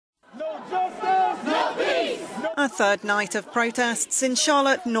A third night of protests in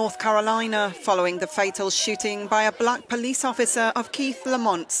Charlotte, North Carolina, following the fatal shooting by a black police officer of Keith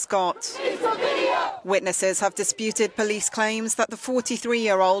Lamont Scott. Witnesses have disputed police claims that the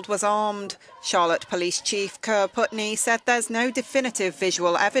 43-year-old was armed. Charlotte Police Chief Kerr Putney said there's no definitive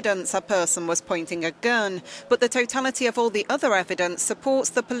visual evidence a person was pointing a gun, but the totality of all the other evidence supports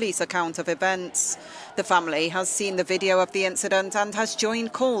the police account of events. The family has seen the video of the incident and has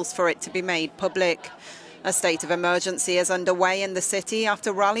joined calls for it to be made public. A state of emergency is underway in the city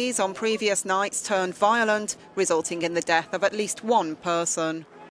after rallies on previous nights turned violent, resulting in the death of at least one person.